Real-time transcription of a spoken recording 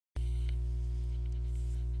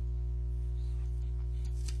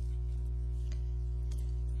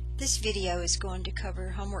This video is going to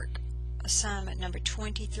cover homework assignment number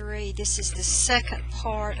 23. This is the second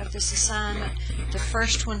part of this assignment. The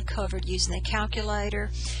first one covered using the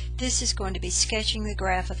calculator. This is going to be sketching the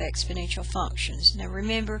graph of exponential functions. Now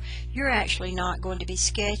remember, you're actually not going to be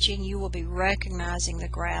sketching, you will be recognizing the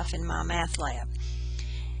graph in my math lab.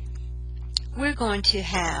 We're going to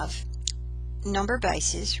have number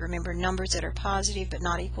bases, remember numbers that are positive but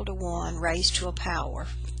not equal to 1, raised to a power.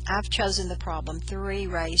 I've chosen the problem 3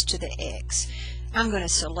 raised to the x. I'm going to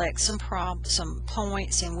select some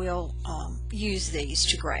points and we'll use these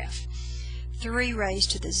to graph. 3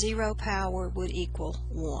 raised to the 0 power would equal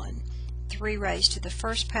 1. 3 raised to the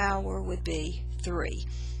first power would be 3.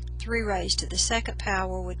 3 raised to the second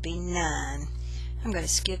power would be 9. I'm going to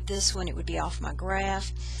skip this one, it would be off my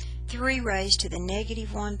graph. 3 raised to the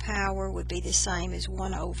negative 1 power would be the same as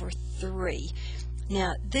 1 over 3.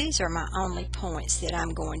 Now these are my only points that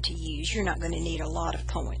I'm going to use. You're not going to need a lot of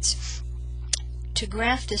points. To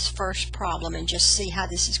graph this first problem and just see how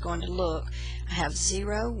this is going to look, I have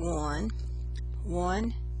 0, 1,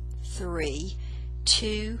 1, 3,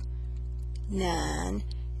 2, 9,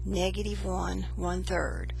 negative 1,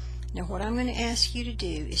 1/3. Now what I'm going to ask you to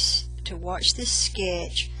do is to watch this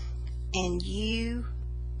sketch and you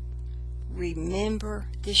remember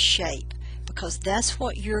this shape, because that's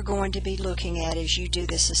what you're going to be looking at as you do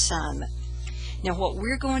this assignment. Now what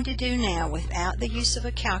we're going to do now, without the use of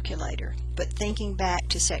a calculator, but thinking back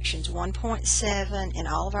to sections 1.7 and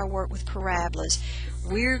all of our work with parabolas,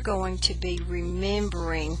 we're going to be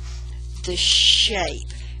remembering the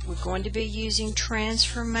shape. We're going to be using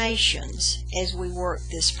transformations as we work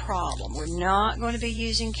this problem. We're not going to be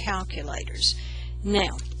using calculators.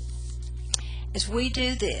 Now, as we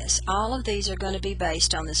do this, all of these are going to be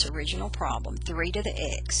based on this original problem, 3 to the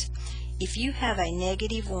x. If you have a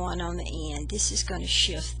negative 1 on the end, this is going to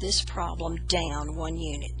shift this problem down 1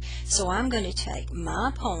 unit. So I'm going to take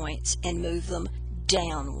my points and move them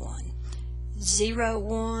down 1. 0,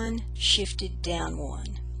 1 shifted down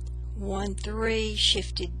 1. 1, 3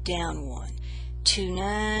 shifted down 1. 2,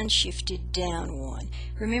 9 shifted down 1.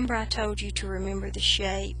 Remember I told you to remember the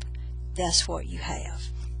shape? That's what you have.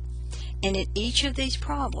 And in each of these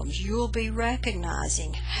problems, you'll be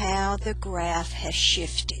recognizing how the graph has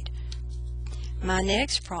shifted. My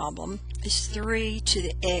next problem is 3 to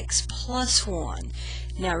the x plus 1.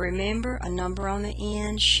 Now remember, a number on the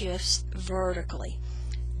end shifts vertically.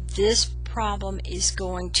 This problem is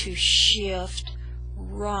going to shift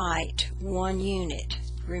right 1 unit.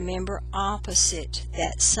 Remember, opposite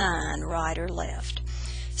that sign, right or left.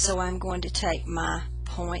 So I'm going to take my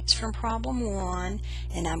points from problem 1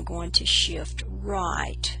 and I'm going to shift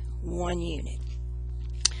right 1 unit.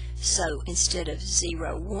 So instead of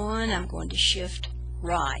 0, 1, I'm going to shift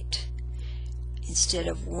right. Instead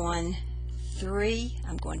of 1, 3,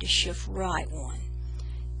 I'm going to shift right 1.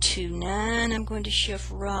 2, 9, I'm going to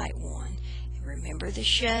shift right 1. And remember the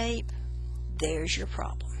shape? There's your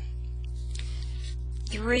problem.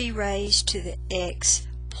 3 raised to the x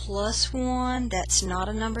plus 1, that's not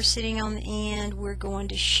a number sitting on the end. We're going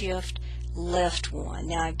to shift left 1.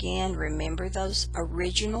 Now again, remember those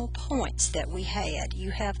original points that we had. You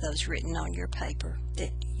have those written on your paper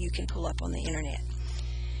that you can pull up on the internet.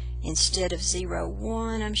 Instead of 0,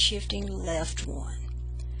 1, I'm shifting left 1.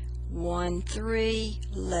 1, 3,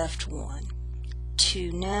 left 1.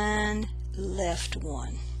 2, 9, left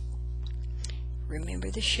 1. Remember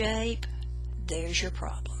the shape? There's your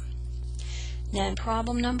problem. Now in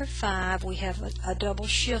problem number 5, we have a double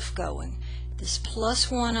shift going. This plus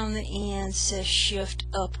 1 on the end says shift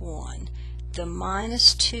up 1. The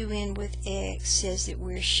minus 2 in with x says that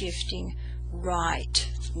we're shifting right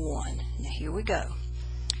 1. Now here we go.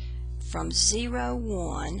 From 0,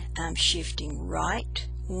 1, I'm shifting right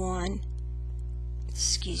 1.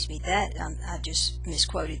 Excuse me, I just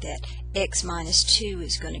misquoted that. X minus 2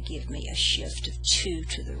 is going to give me a shift of 2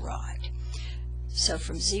 to the right. So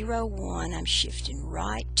from 0, 1, I'm shifting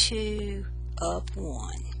right 2, up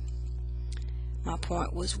 1. My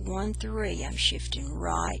point was 1, 3. I'm shifting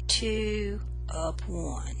right 2, up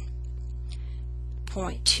 1.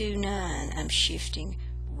 Point 2, 9. I'm shifting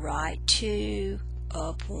right 2,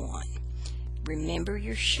 up 1. Remember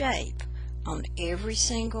your shape. On every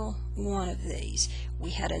single one of these, we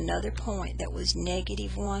had another point that was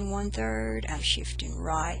negative 1, 1/3. I'm shifting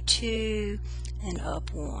right 2 and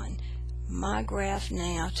up 1. My graph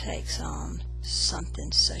now takes on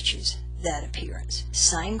something such as that appearance.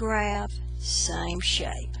 Same graph, same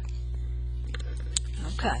shape.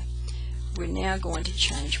 Okay, we're now going to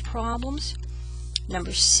change problems.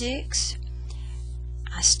 Number 6,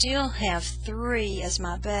 I still have 3 as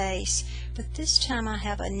my base, but this time I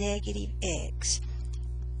have a negative x.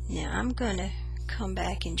 Now I'm going to come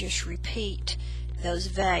back and just repeat those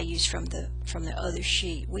values from the other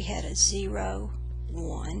sheet. We had a 0,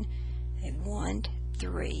 1, a 1,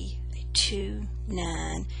 3, a 2,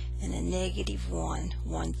 9, and a negative 1,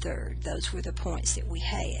 1/3. Those were the points that we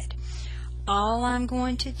had. All I'm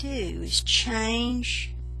going to do is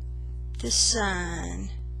change the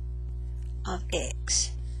sign of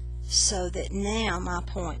x so that now my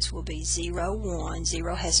points will be 0, 1,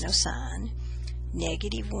 0 has no sign,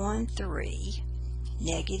 negative 1, 3,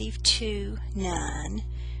 negative 2, 9,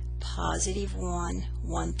 positive 1,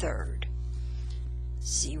 1/3.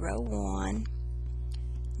 0, 1,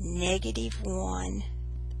 negative 1,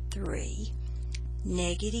 3,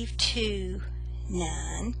 negative 2,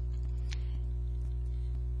 9,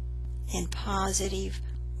 and positive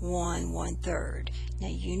 1, 1/3. Now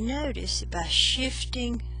you notice that by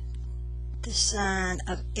shifting the sign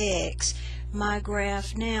of x, my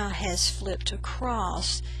graph now has flipped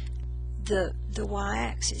across the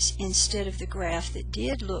y-axis. Instead of the graph that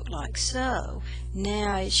did look like so,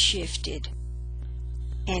 now it's shifted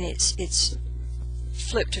and it's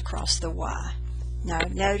flipped across the y. Now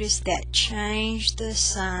notice that changed the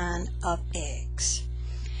sign of x.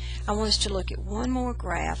 I want us to look at one more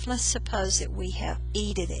graph. Let's suppose that we have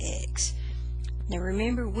e to the x. Now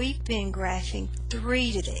remember, we've been graphing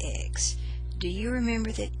 3 to the x. Do you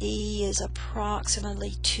remember that e is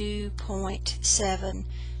approximately 2.7?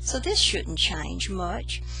 So this shouldn't change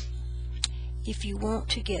much. If you want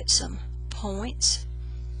to get some points,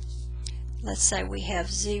 let's say we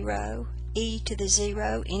have 0, e to the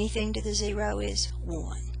 0, anything to the 0 is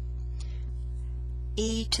 1.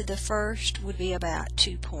 E to the first would be about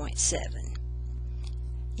 2.7.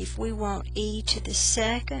 If we want e to the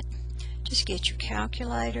second, just get your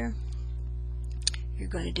calculator. You're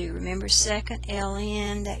going to do, remember, second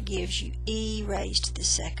ln, that gives you e raised to the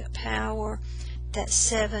second power. That's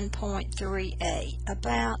 7.38,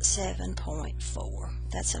 about 7.4.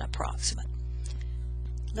 That's an approximate.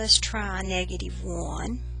 Let's try negative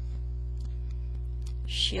 1.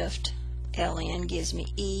 Shift ln gives me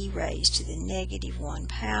e raised to the negative 1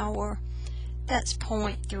 power. That's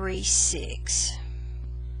 0.36.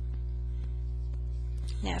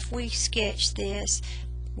 Now if we sketch this,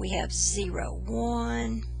 we have 0,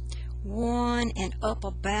 1, 1, and up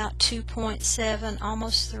about 2.7,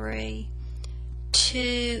 almost 3,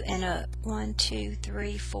 2, and up 1, 2,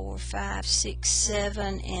 3, 4, 5, 6,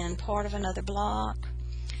 7, and part of another block.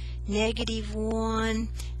 Negative 1,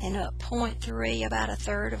 and up 0.3, about a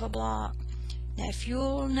third of a block. Now if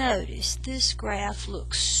you'll notice, this graph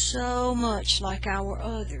looks so much like our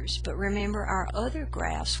others, but remember, our other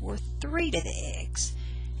graphs were 3 to the x,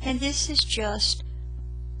 and this is just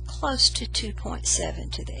close to 2.7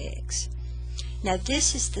 to the x. Now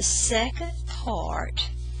this is the second part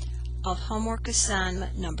of homework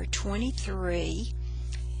assignment number 23.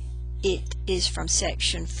 It is from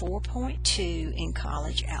section 4.2 in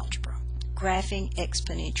college algebra, graphing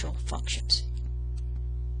exponential functions.